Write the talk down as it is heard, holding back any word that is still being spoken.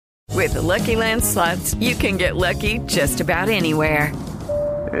With the Lucky Land Slots, you can get lucky just about anywhere.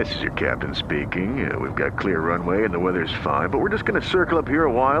 This is your captain speaking. We've got clear runway and the weather's fine, but we're just going to circle up here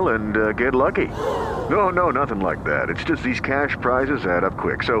a while and get lucky. No, nothing like that. It's just these cash prizes add up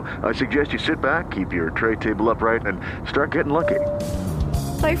quick. So I suggest you sit back, keep your tray table upright, and start getting lucky.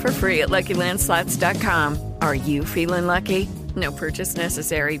 Play for free at LuckyLandSlots.com. Are you feeling lucky? No purchase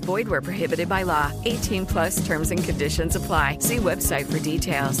necessary. Void where prohibited by law. 18+ terms and conditions apply. See website for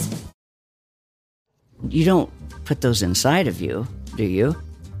details. You don't put those inside of you, do you?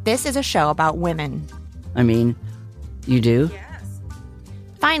 This is a show about women. I mean, you do? Yes.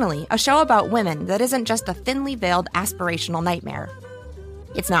 Finally, a show about women that isn't just a thinly veiled aspirational nightmare.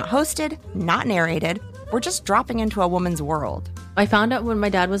 It's not hosted, not narrated. We're just dropping into a woman's world. I found out when my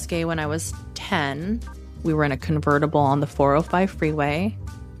dad was gay when I was 10. We were in a convertible on the 405 freeway,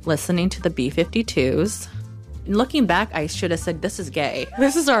 listening to the B-52s. And looking back, I should have said, this is gay.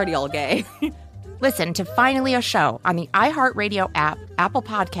 This is already all gay. Listen to Finally a Show on the iHeartRadio app, Apple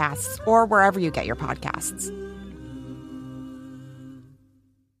Podcasts, or wherever you get your podcasts.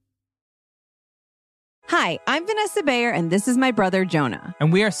 Hi, I'm Vanessa Bayer, and this is my brother, Jonah.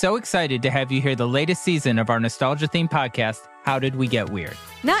 And we are so excited to have you hear the latest season of our nostalgia-themed podcast, How Did We Get Weird?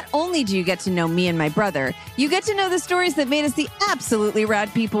 Not only do you get to know me and my brother, you get to know the stories that made us the absolutely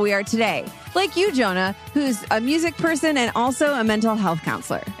rad people we are today. Like you, Jonah, who's a music person and also a mental health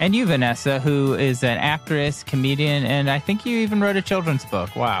counselor. And you, Vanessa, who is an actress, comedian, and I think you even wrote a children's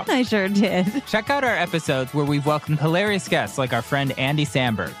book. Wow. I sure did. Check out our episodes where we've welcomed hilarious guests like our friend Andy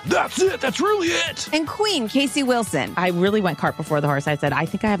Samberg. That's it. That's really it. And Queen Casey Wilson. I really went cart before the horse. I said, I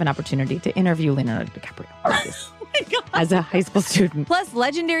think I have an opportunity to interview Leonardo DiCaprio. As a high school student. Plus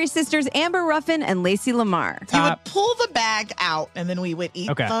legendary sisters Amber Ruffin and Lacey Lamar. You would pull the bag out, and then we would eat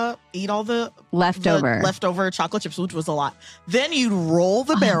all the leftover chocolate chips, which was a lot. Then you'd roll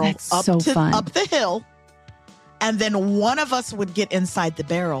the barrel up the hill, and then one of us would get inside the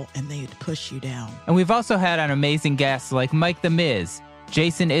barrel, and they'd push you down. And we've also had on amazing guests like Mike the Miz,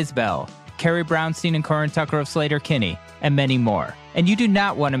 Jason Isbell, Carrie Brownstein and Corin Tucker of Slater-Kinney, and many more. And you do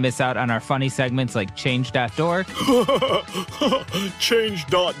not want to miss out on our funny segments like Change.dork.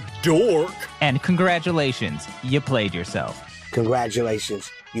 Change.dork. And congratulations, you played yourself. Congratulations,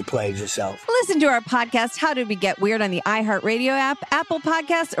 you played yourself. Listen to our podcast, How Did We Get Weird, on the iHeartRadio app, Apple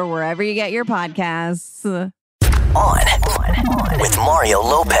Podcasts, or wherever you get your podcasts. On with Mario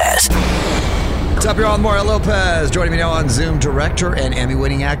Lopez. What's up, y'all? Mario Lopez. Joining me now on Zoom, director and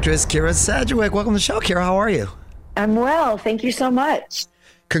Emmy-winning actress Kyra Sedgwick. Welcome to the show, Kyra. How are you? I'm well. Thank you so much.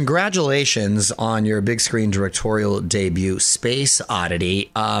 Congratulations on your big screen directorial debut, Space Oddity.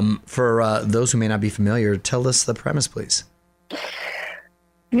 For those who may not be familiar, tell us the premise, please.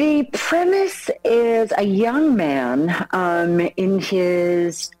 The premise is a young man in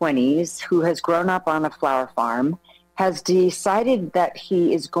his 20s who has grown up on a flower farm, has decided that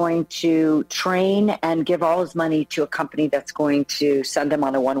he is going to train and give all his money to a company that's going to send him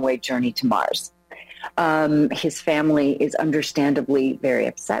on a one-way journey to Mars. His family is understandably very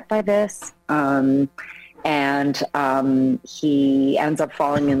upset by this, and he ends up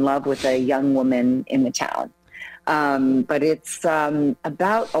falling in love with a young woman in the town. But it's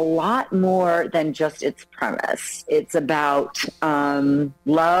about a lot more than just its premise. It's about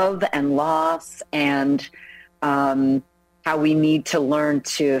love and loss and how we need to learn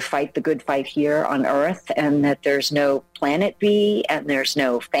to fight the good fight here on Earth, and that there's no planet B, and there's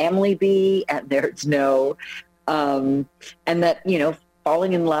no family B, and there's no, and that, you know,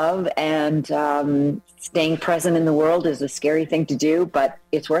 falling in love and staying present in the world is a scary thing to do, but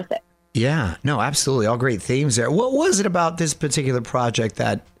it's worth it. Yeah, no, absolutely. All great themes there. What was it about this particular project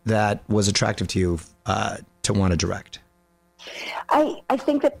that was attractive to you to want to direct? I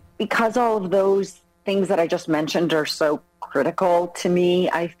think that because all of those things that I just mentioned are so critical to me,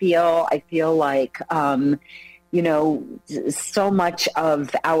 I feel like, you know, so much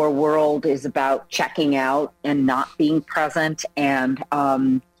of our world is about checking out and not being present and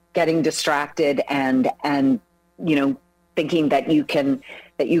getting distracted and you know, thinking that you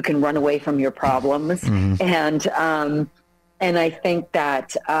can run away from your problems. Mm-hmm. And I think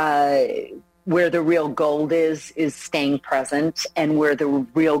that where the real gold is staying present, and where the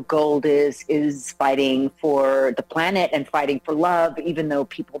real gold is fighting for the planet and fighting for love, even though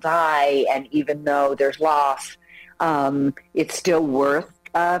people die and even though there's loss, it's still worth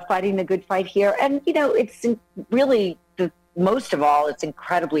fighting the good fight here. And, you know, it's really, most of all, it's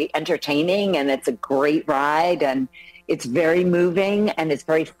incredibly entertaining, and it's a great ride, and it's very moving, and it's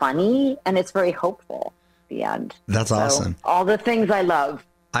very funny, and it's very hopeful at the end. That's awesome. All the things I love.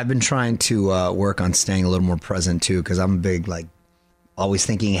 I've been trying to work on staying a little more present too, because I'm a big always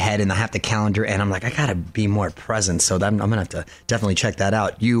thinking ahead, and I have the calendar, and I'm like, I gotta be more present. So I'm gonna have to definitely check that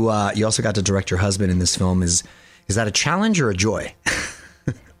out. You also got to direct your husband in this film. Is that a challenge or a joy?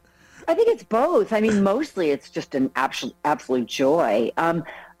 I think it's both. I mean, mostly it's just an absolute joy.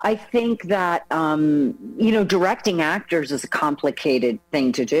 I think that, directing actors is a complicated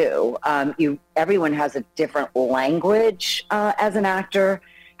thing to do. Everyone has a different language as an actor.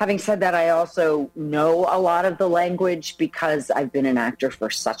 Having said that, I also know a lot of the language because I've been an actor for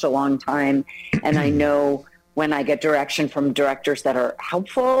such a long time. And I know when I get direction from directors that are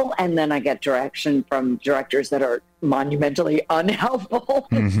helpful, and then I get direction from directors that are monumentally unhelpful.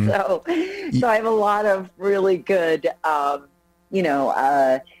 Mm-hmm. So I have a lot of really good,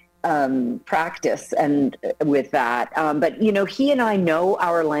 practice and with that. But he and I know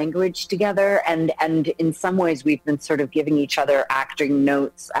our language together, and in some ways we've been sort of giving each other acting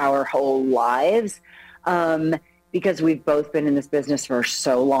notes our whole lives. Because we've both been in this business for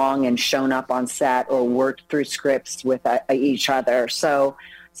so long and shown up on set or worked through scripts with each other. So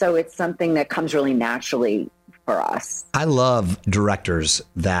it's something that comes really naturally for us. I love directors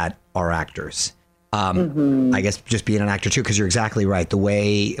that are actors. I guess just being an actor too, because you're exactly right. The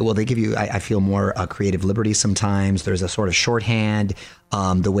way, they give you, I feel more creative liberty sometimes. There's a sort of shorthand,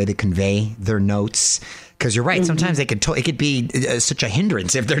 the way they convey their notes. Because you're right. Sometimes it could be such a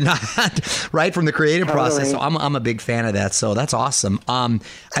hindrance if they're not right from the creative process. So I'm a big fan of that. So that's awesome. I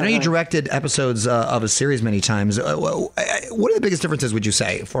know you directed episodes of a series many times. What are the biggest differences, would you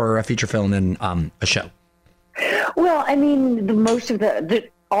say, for a feature film and a show? Well, I mean, most of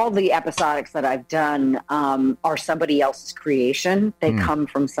all the episodics that I've done are somebody else's creation. They come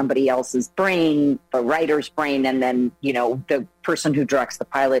from somebody else's brain, the writer's brain, and then the person who directs the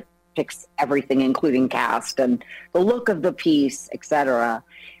pilot picks everything, including cast and the look of the piece, etc.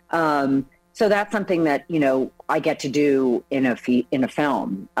 So that's something that I get to do in a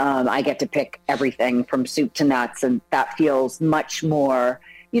film. I get to pick everything from soup to nuts, and that feels much more.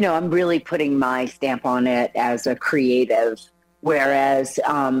 I'm really putting my stamp on it as a creative. Whereas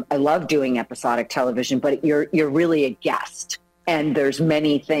I love doing episodic television, but you're really a guest, and there's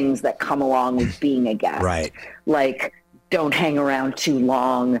many things that come along with being a guest, right? Like, don't hang around too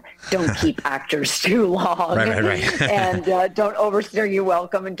long, don't keep actors too long, right. And don't overstay your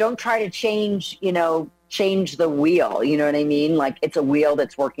welcome, and don't try to change the wheel. You know what I mean? Like, it's a wheel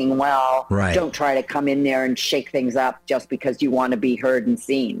that's working well. Right. Don't try to come in there and shake things up just because you want to be heard and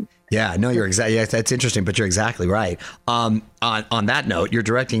seen. Yeah, no, you're exactly. Yeah, that's interesting, but you're exactly right. On that note, you're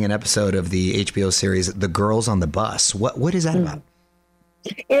directing an episode of the HBO series "The Girls on the Bus." What is that about?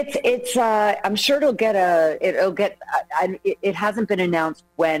 It's. I'm sure it hasn't been announced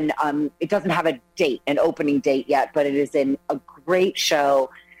when. It doesn't have a date, an opening date yet, but it is a great show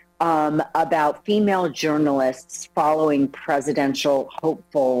about female journalists following presidential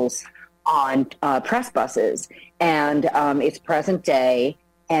hopefuls on press buses, and it's present day.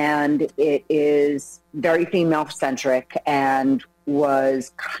 And it is very female-centric and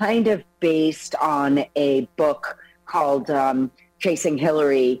was kind of based on a book called Chasing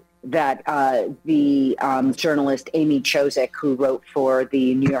Hillary that the journalist Amy Chozick, who wrote for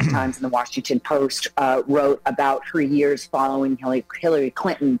the New York Times and the Washington Post, wrote about her years following Hillary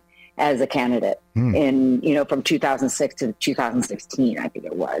Clinton as a candidate in, from 2006 to 2016, I think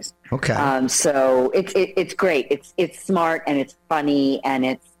it was. Okay. So it's great. It's smart and it's funny and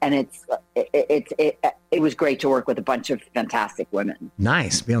it was great to work with a bunch of fantastic women.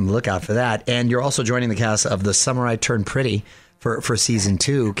 Nice. Be on the lookout for that. And you're also joining the cast of The Summer I Turned Pretty for season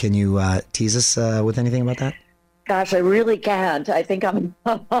 2. Can you tease us with anything about that? Gosh, I really can't. I think I'm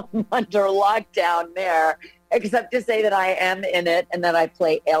under lockdown there, except to say that I am in it and that I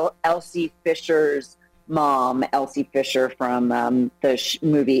play Elsie Fisher's mom, Elsie Fisher from the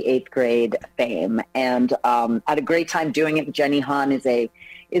movie 8th Grade fame. And I had a great time doing it. Jenny Han is a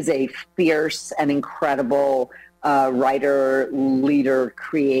fierce and incredible writer, leader,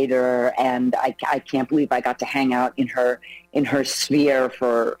 creator, and I can't believe I got to hang out in her sphere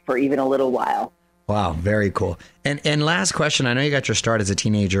for even a little while. Wow, very cool. And last question, I know you got your start as a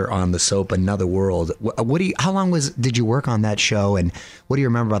teenager on the soap Another World. How long did you work on that show, and what do you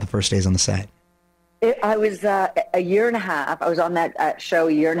remember about the first days on the set? I was a year and a half. I was on that show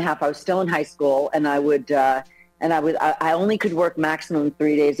a year and a half. I was still in high school, and I only could work maximum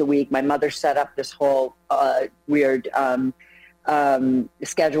 3 days a week. My mother set up this whole weird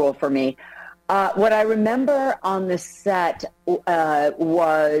schedule for me. What I remember on the set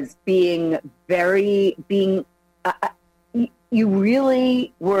you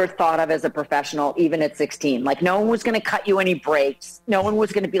really were thought of as a professional even at 16. Like, no one was going to cut you any breaks. No one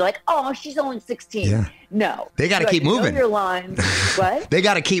was going to be like, oh, she's only 16. Yeah. No. They got to keep moving. Know your lines. What? They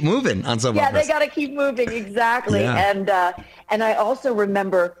got to keep moving on some Yeah, they got to keep moving. Exactly. Yeah. And I also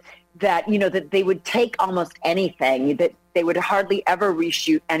remember that, that they would take almost anything, that they would hardly ever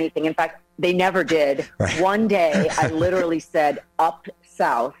reshoot anything. In fact, they never did. Right. One day I literally said up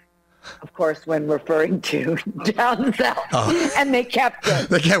south, of course, when referring to down south, and they kept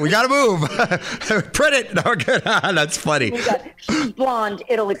it. We got to move. Print it. No, good. That's funny. She's blonde.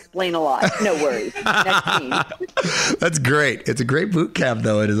 It'll explain a lot. No worries. Next scene. That's great. It's a great boot camp,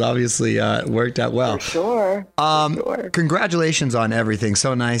 though. It has obviously worked out well. For sure. Congratulations on everything.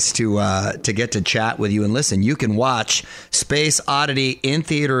 So nice to get to chat with you. And listen, you can watch Space Oddity in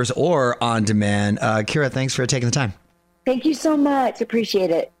theaters or on demand. Kyra, thanks for taking the time. Thank you so much.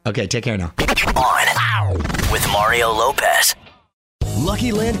 Appreciate it. Okay, take care now. On with Mario Lopez.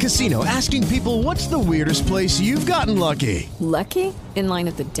 Lucky Land Casino, asking people, what's the weirdest place you've gotten lucky? Lucky? In line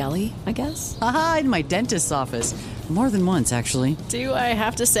at the deli, I guess? Aha, in my dentist's office. More than once, actually. Do I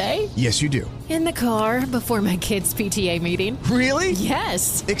have to say? Yes, you do. In the car before my kids' PTA meeting. Really?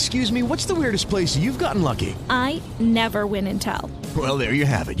 Yes. Excuse me, what's the weirdest place you've gotten lucky? I never win and tell. Well, there you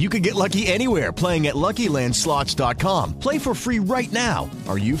have it. You can get lucky anywhere, playing at LuckyLandSlots.com. Play for free right now.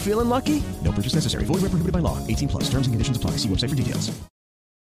 Are you feeling lucky? No purchase necessary. Void where prohibited by law. 18+. Terms and conditions apply. See website for details.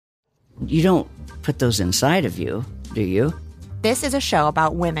 You don't put those inside of you, do you? This is a show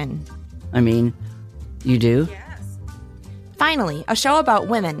about women. I mean, you do? Yes. Finally, a show about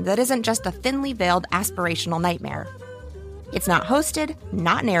women that isn't just a thinly veiled aspirational nightmare. It's not hosted,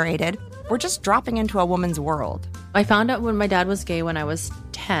 not narrated. We're just dropping into a woman's world. I found out when my dad was gay when I was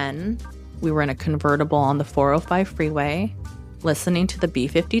 10. We were in a convertible on the 405 freeway, listening to the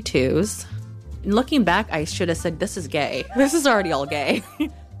B-52s. And looking back, I should have said, this is gay. This is already all gay.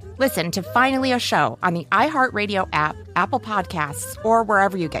 Listen to Finally a Show on the iHeartRadio app, Apple Podcasts, or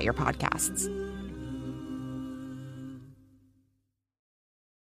wherever you get your podcasts.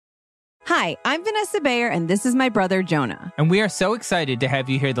 Hi, I'm Vanessa Bayer, and this is my brother, Jonah. And we are so excited to have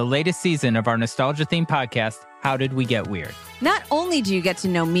you hear the latest season of our nostalgia-themed podcast, How Did We Get Weird? Not only do you get to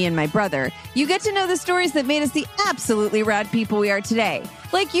know me and my brother, you get to know the stories that made us the absolutely rad people we are today.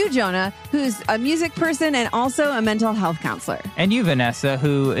 Like you, Jonah, who's a music person and also a mental health counselor. And you, Vanessa,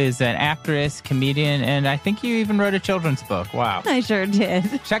 who is an actress, comedian, and I think you even wrote a children's book. Wow. I sure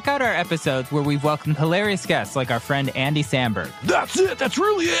did. Check out our episodes where we've welcomed hilarious guests like our friend Andy Samberg. That's it. That's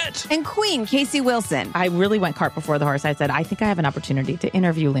really it. And Queen Casey Wilson. I really went cart before the horse. I said, I think I have an opportunity to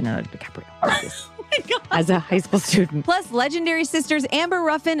interview Leonardo DiCaprio. As a high school student. Plus legendary sisters Amber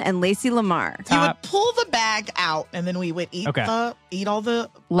Ruffin and Lacey Lamar. You would pull the bag out and then we would eat all the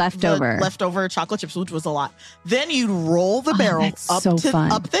leftover chocolate chips, which was a lot. Then you'd roll the barrel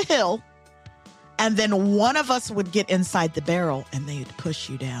up the hill, and then one of us would get inside the barrel and they'd push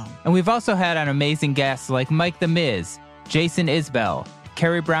you down. And we've also had on amazing guests like Mike the Miz, Jason Isbell,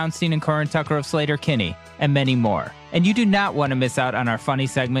 Carrie Brownstein and Corin Tucker of Slater-Kinney, and many more. And you do not want to miss out on our funny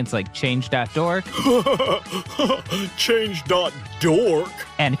segments like Change.dork. Change.dork.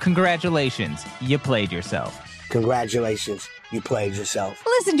 And congratulations, you played yourself. Congratulations, you played yourself.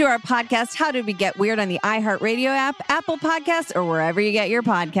 Listen to our podcast, How Did We Get Weird, on the iHeartRadio app, Apple Podcasts, or wherever you get your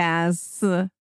podcasts.